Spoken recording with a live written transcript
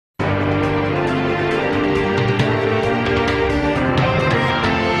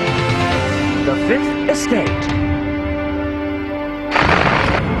Fifth Estate.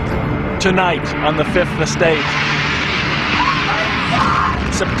 Tonight on the Fifth Estate.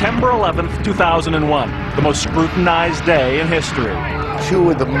 September 11th, 2001, the most scrutinized day in history.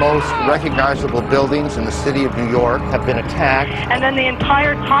 Two of the most recognizable buildings in the city of New York have been attacked. And then the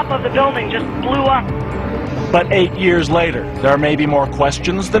entire top of the building just blew up. But 8 years later, there may be more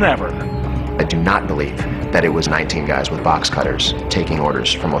questions than ever. I do not believe that it was 19 guys with box cutters taking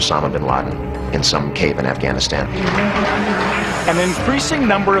orders from Osama bin Laden in some cave in Afghanistan. An increasing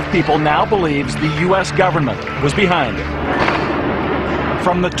number of people now believes the U.S. government was behind it.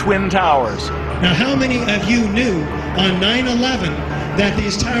 From the Twin Towers. Now, how many of you knew on 9/11 that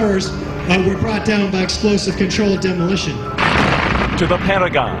these towers were brought down by explosive controlled demolition? To the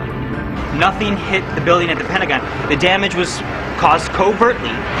Pentagon. Nothing hit the building at the Pentagon. The damage was caused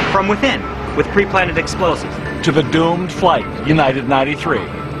covertly from within with pre-planted explosives. To the doomed flight, United 93.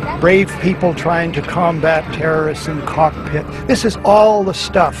 Brave people trying to combat terrorists in the cockpit. This is all the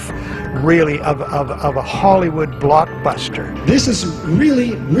stuff, really, of a Hollywood blockbuster. This is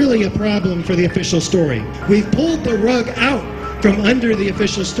really a problem for the official story. We've pulled the rug out from under the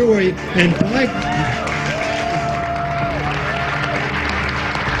official story, and by...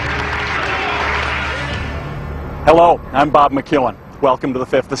 Hello, I'm Bob McEwen. Welcome to the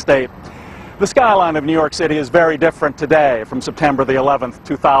Fifth Estate. The skyline of New York City is very different today from September the 11th,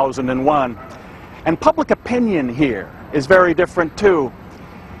 2001. And public opinion here is very different too.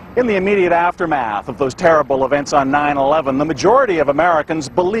 In the immediate aftermath of those terrible events on 9/11, the majority of Americans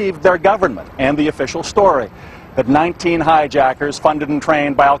believed their government and the official story, that 19 hijackers funded and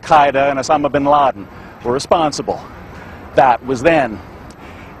trained by Al-Qaeda and Osama bin Laden were responsible. That was then.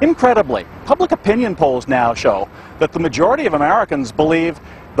 Incredibly, public opinion polls now show that the majority of Americans believe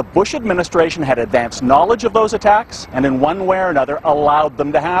the Bush administration had advanced knowledge of those attacks and in one way or another allowed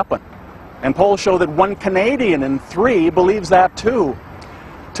them to happen. And polls show that 1 Canadian in 3 believes that too.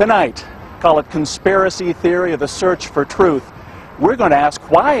 Tonight, call it conspiracy theory or the search for truth, we're going to ask,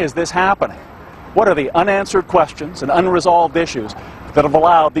 why is this happening? What are the unanswered questions and unresolved issues that have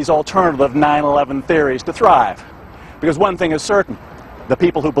allowed these alternative 9/11 theories to thrive? Because one thing is certain, the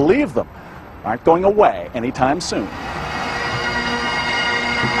people who believe them aren't going away anytime soon.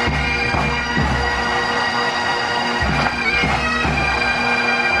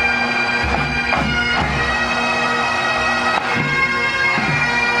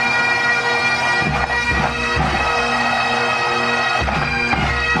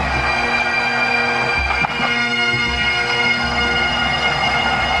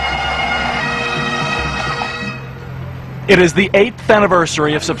 It is the 8th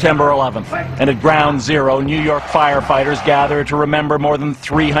anniversary of September 11th, and at Ground Zero, New York firefighters gather to remember more than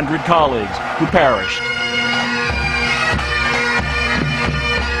 300 colleagues who perished.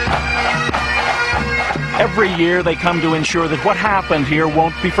 Every year they come to ensure that what happened here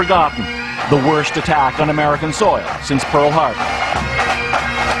won't be forgotten, the worst attack on American soil since Pearl Harbor.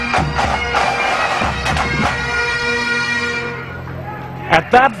 At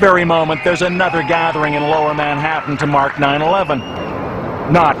that very moment, there's another gathering in Lower Manhattan to mark 9/11.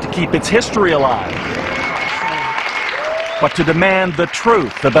 Not to keep its history alive, but to demand the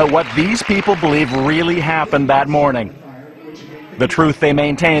truth about what these people believe really happened that morning. The truth they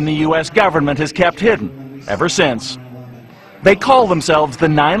maintain the U.S. government has kept hidden ever since. They call themselves the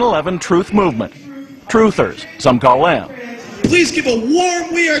 9/11 Truth Movement. Truthers, some call them. Please give a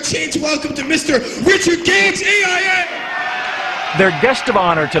warm We Are Change welcome to Mr. Richard Gage, AIA! Their guest of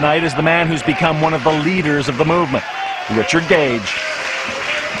honor tonight is the man who's become one of the leaders of the movement, Richard Gage.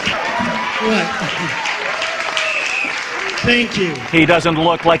 What? Thank you. He doesn't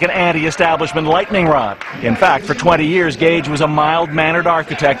look like an anti-establishment lightning rod. In fact, for 20 years, Gage was a mild-mannered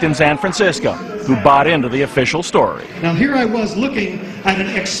architect in San Francisco who bought into the official story. Now here I was looking at an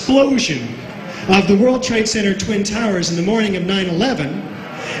explosion of the World Trade Center Twin Towers in the morning of 9/11,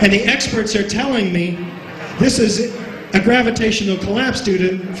 and the experts are telling me this is a gravitational collapse due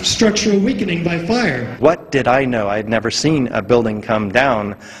to structural weakening by fire. What did I know? I had never seen a building come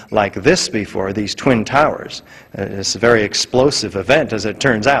down like this before, these Twin Towers. It's a very explosive event, as it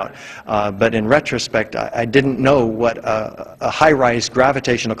turns out. But in retrospect, I didn't know what a high-rise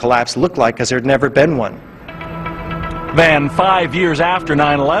gravitational collapse looked like, because there had never been one. Then, 5 years after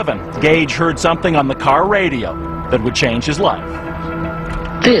 9/11, Gage heard something on the car radio that would change his life.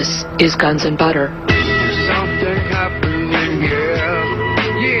 This is Guns and Butter.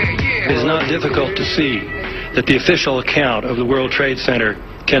 It is not difficult to see that the official account of the World Trade Center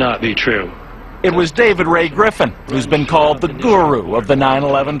cannot be true. It was David Ray Griffin, who's been called the guru of the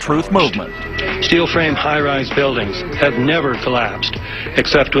 9/11 truth movement. Steel frame high-rise buildings have never collapsed,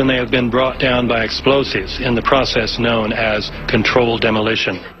 except when they have been brought down by explosives in the process known as controlled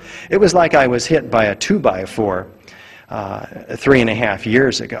demolition. It was like I was hit by a 2x4 3.5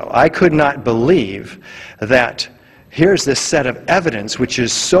 years ago. I could not believe that here's this set of evidence which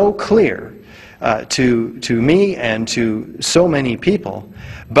is so clear to me and to so many people,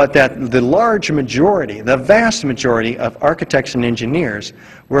 but that the large majority, the vast majority of architects and engineers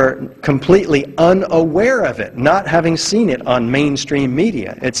were completely unaware of it, not having seen it on mainstream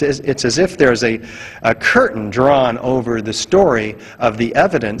media. It's as if there's a curtain drawn over the story of the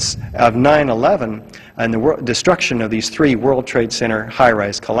evidence of 9/11 and the destruction of these 3 World Trade Center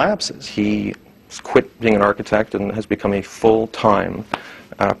high-rise collapses. He quit being an architect and has become a full-time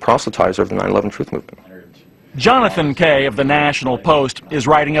proselytizer of the 9/11 truth movement. Jonathan Kay of the National Post is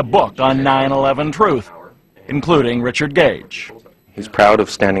writing a book on 9/11 truth, including Richard Gage. He's proud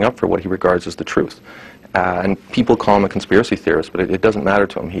of standing up for what he regards as the truth. And people call him a conspiracy theorist, but it doesn't matter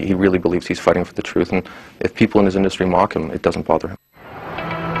to him. He really believes he's fighting for the truth, and if people in his industry mock him, it doesn't bother him.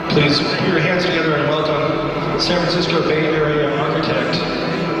 Please put your hands together and welcome San Francisco Bay Area architect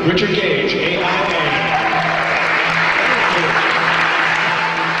Richard Gage, AIA.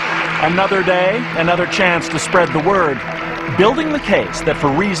 Another day, another chance to spread the word, building the case that for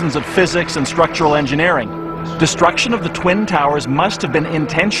reasons of physics and structural engineering, destruction of the Twin Towers must have been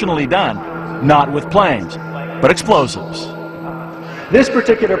intentionally done, not with planes, but explosives. This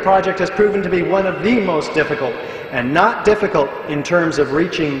particular project has proven to be one of the most difficult, and not difficult in terms of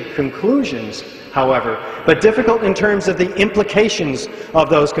reaching conclusions, however, but difficult in terms of the implications of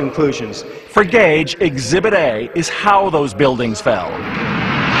those conclusions. For Gage, Exhibit A is how those buildings fell.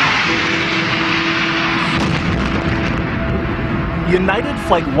 United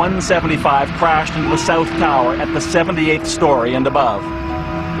Flight 175 crashed into the South Tower at the 78th story and above.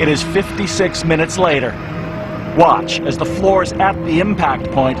 It is 56 minutes later. Watch as the floors at the impact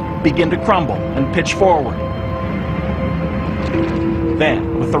point begin to crumble and pitch forward.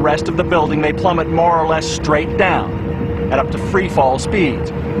 Then, with the rest of the building, they plummet more or less straight down at up to free fall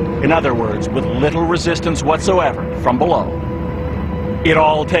speeds. In other words, with little resistance whatsoever from below. It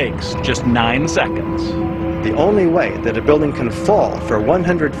all takes just 9 seconds. The only way that a building can fall for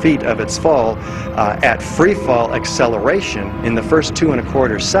 100 feet of its fall at free fall acceleration in the first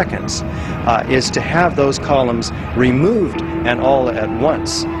 2¼ seconds is to have those columns removed and all at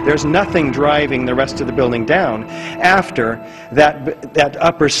once. There's nothing driving the rest of the building down after that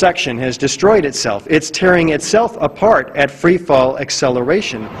upper section has destroyed itself. It's tearing itself apart at free fall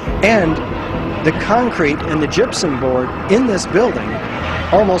acceleration, and the concrete and the gypsum board in this building,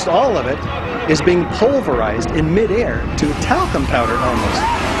 almost all of it, is being pulverized in midair to talcum powder almost.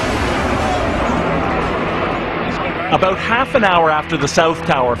 About half an hour after the South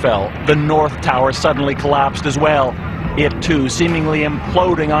Tower fell, the North Tower suddenly collapsed as well. It too seemingly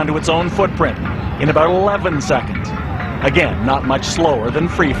imploding onto its own footprint in about 11 seconds. Again, not much slower than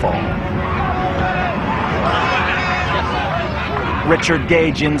free fall. Richard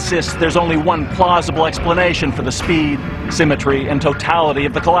Gage insists there's only one plausible explanation for the speed, symmetry, and totality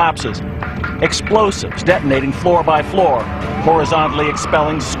of the collapses. Explosives detonating floor by floor, horizontally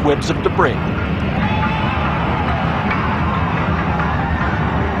expelling squibs of debris.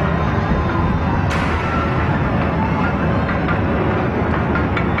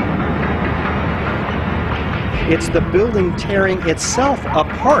 It's the building tearing itself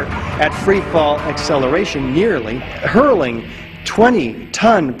apart at free fall acceleration, nearly hurling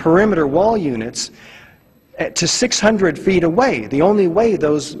 20-ton perimeter wall units to 600 feet away. The only way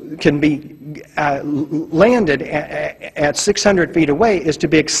those can be landed at 600 feet away is to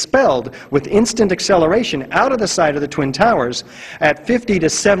be expelled with instant acceleration out of the side of the Twin Towers at 50 to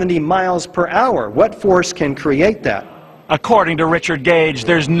 70 miles per hour. What force can create that? According to Richard Gage,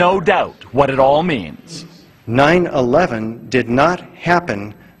 there's no doubt what it all means. 9/11 did not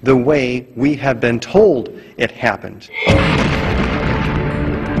happen the way we have been told it happened.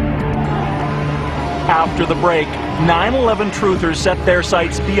 After the break, 9/11 truthers set their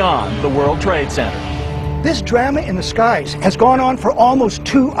sights beyond the World Trade Center. This drama in the skies has gone on for almost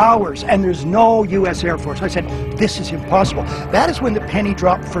 2 hours, and there's no U.S. Air Force. I said, this is impossible. That is when the penny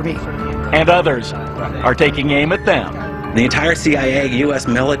dropped for me. And others are taking aim at them. The entire CIA, U.S.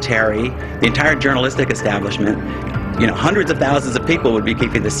 military, the entire journalistic establishment, hundreds of thousands of people would be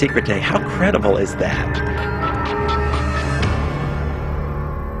keeping the secret today. How credible is that?